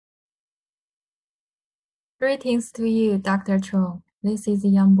Greetings to you, Dr. Chong. This is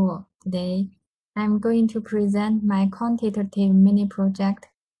Yangbo. Today, I'm going to present my quantitative mini-project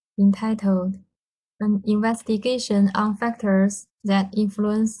entitled An Investigation on Factors that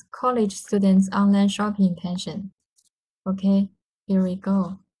Influence College Students' Online Shopping Intention. Okay, here we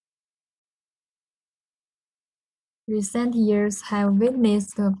go. Recent years have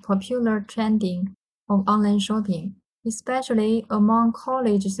witnessed the popular trending of online shopping, especially among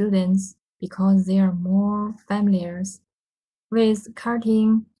college students because they are more familiar with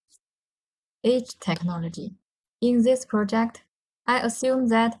cutting-edge technology. In this project, I assume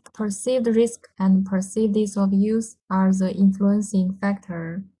that perceived risk and perceived ease of use are the influencing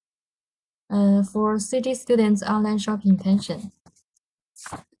factor for CG students' online shopping intention.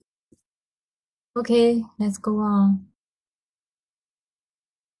 Okay, let's go on.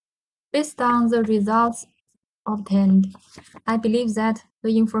 Based on the results obtained, I believe that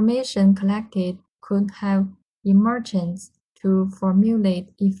the information collected could have emerged to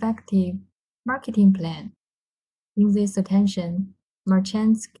formulate effective marketing plan. In this attention,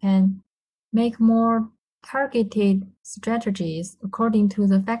 merchants can make more targeted strategies according to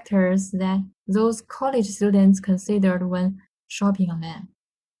the factors that those college students considered when shopping online.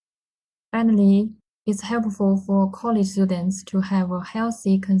 Finally, it's helpful for college students to have a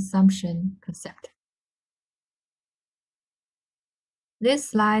healthy consumption concept. This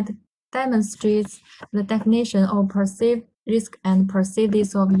slide demonstrates the definition of perceived risk and perceived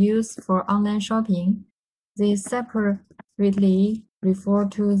ease of use for online shopping. They separately refer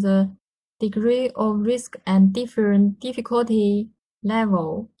to the degree of risk and different difficulty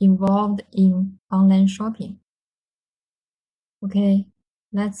level involved in online shopping. Okay,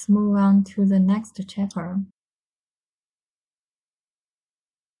 let's move on to the next chapter.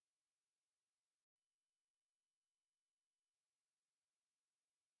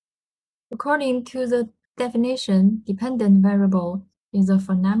 According to the definition, dependent variable is a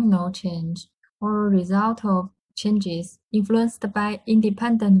phenomenal change or a result of changes influenced by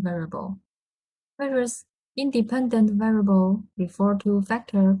independent variable, whereas independent variable refer to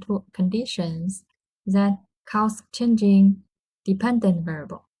factor to conditions that cause changing dependent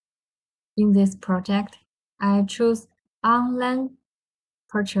variable. In this project, I choose online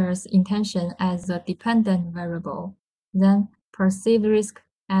purchase intention as the dependent variable, then perceived risk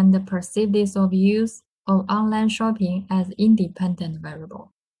and the perceived ease of use of online shopping as independent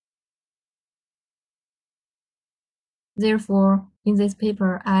variable. Therefore, in this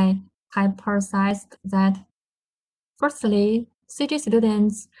paper, I hypothesized that firstly, CG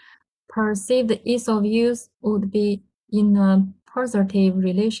students' perceived ease of use would be in a positive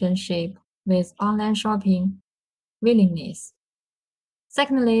relationship with online shopping willingness.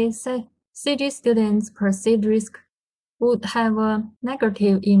 Secondly, CG students' perceived risk would have a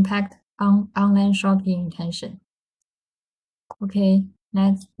negative impact on online shopping intention. Okay,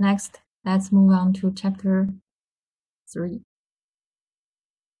 next, let's move on to chapter 3.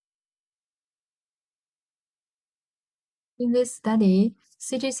 In this study,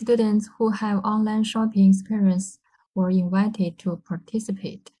 CG students who have online shopping experience were invited to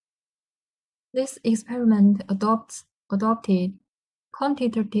participate. This experiment adopted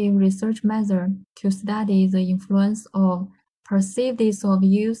quantitative research method to study the influence of perceived ease of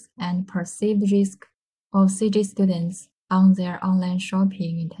use and perceived risk of CG students on their online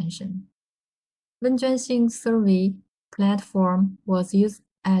shopping intention. Wenjuanxing survey platform was used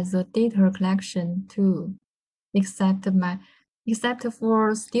as a data collection tool, except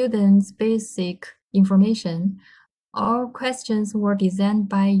for students' basic information. All questions were designed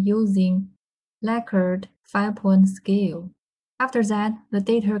by using Likert 5-point scale. After that, the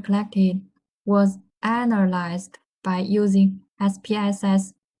data collected was analyzed by using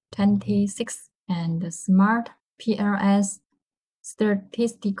SPSS 26 and Smart PLS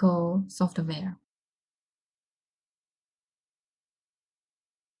statistical software.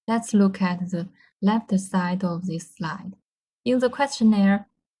 Let's look at the left side of this slide. In the questionnaire,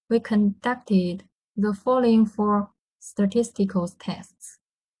 we conducted the following 4 statistical tests.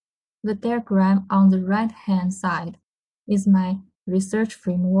 The diagram on the right-hand side is my research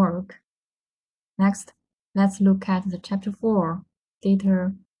framework. Next, let's look at the chapter 4,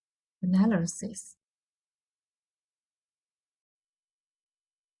 data analysis.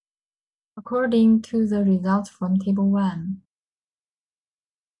 According to the results from table 1,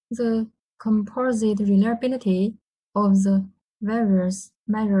 the composite reliability of the various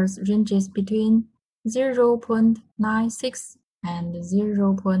measures ranges between 0.96 and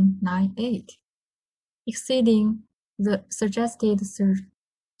 0.98, exceeding the suggested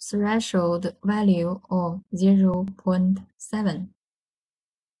threshold value of 0.7.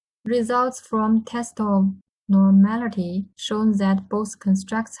 Results from test of normality shown that both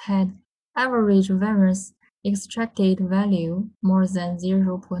constructs had average variance extracted value more than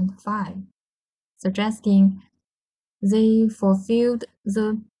 0.5, suggesting they fulfilled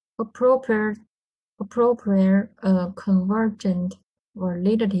the appropriate convergent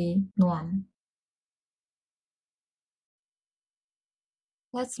validity norm.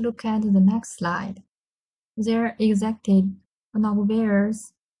 Let's look at the next slide. There existed an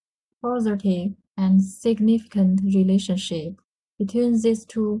obvious positive and significant relationship between these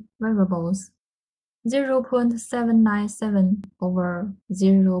two variables, 0.797 over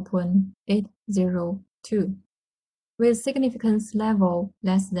 0.802, with significance level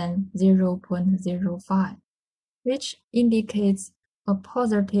less than 0.05, which indicates a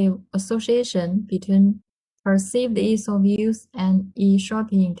positive association between perceived ease of use and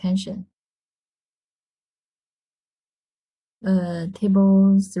e-shopping intention.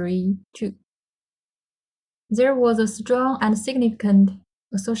 Table 3.2. There was a strong and significant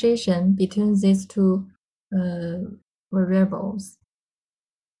association between these two variables.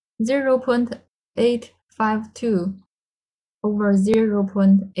 0.852 over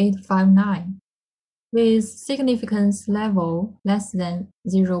 0.859, with significance level less than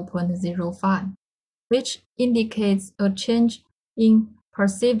 0.05, which indicates a change in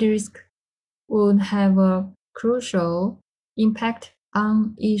perceived risk would have a crucial impact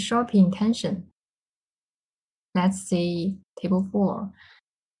on e-shopping intention. Let's see Table 4.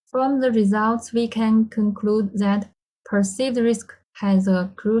 From the results, we can conclude that perceived risk has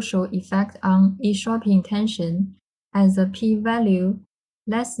a crucial effect on e-shopping intention as a p-value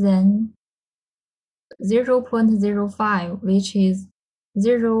less than 0.05, which is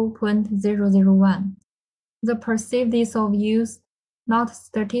 0.001. The perceived ease of use not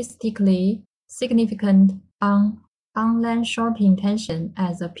statistically significant on online shopping intention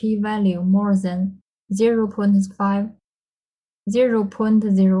as a p-value more than 0.05,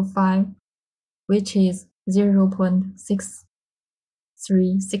 which is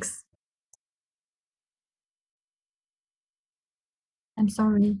 0.636. I'm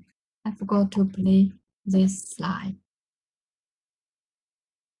sorry, I forgot to play this slide.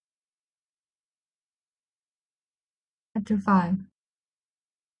 Chapter 5.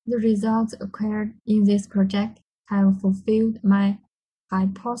 The results acquired in this project have fulfilled my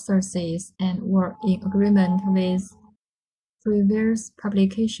hypothesis and were in agreement with previous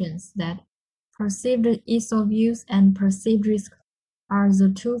publications that perceived ease of use and perceived risk are the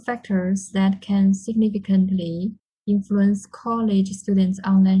two factors that can significantly influence college students'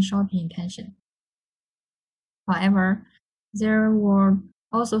 online shopping intention. However, there were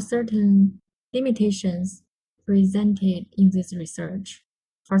also certain limitations presented in this research.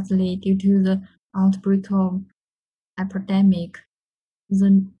 Firstly, due to the outbreak of epidemic,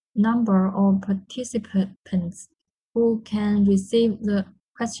 the number of participants who can receive the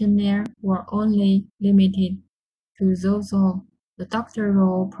questionnaire were only limited to those of the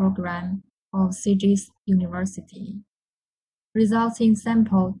doctoral program of CG's university. Results in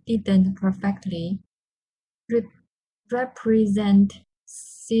sample didn't perfectly represent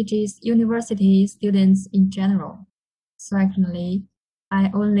CG's university students in general. Secondly, I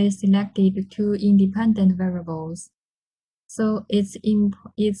only selected two independent variables, so it's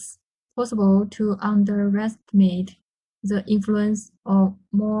possible to underestimate the influence of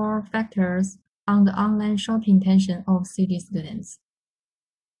more factors on the online shopping intention of CG students.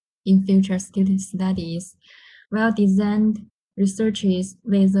 In future student studies, well-designed researches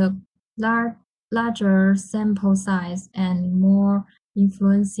with a larger sample size and more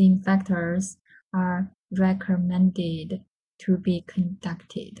influencing factors are recommended to be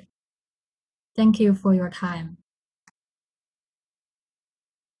conducted. Thank you for your time.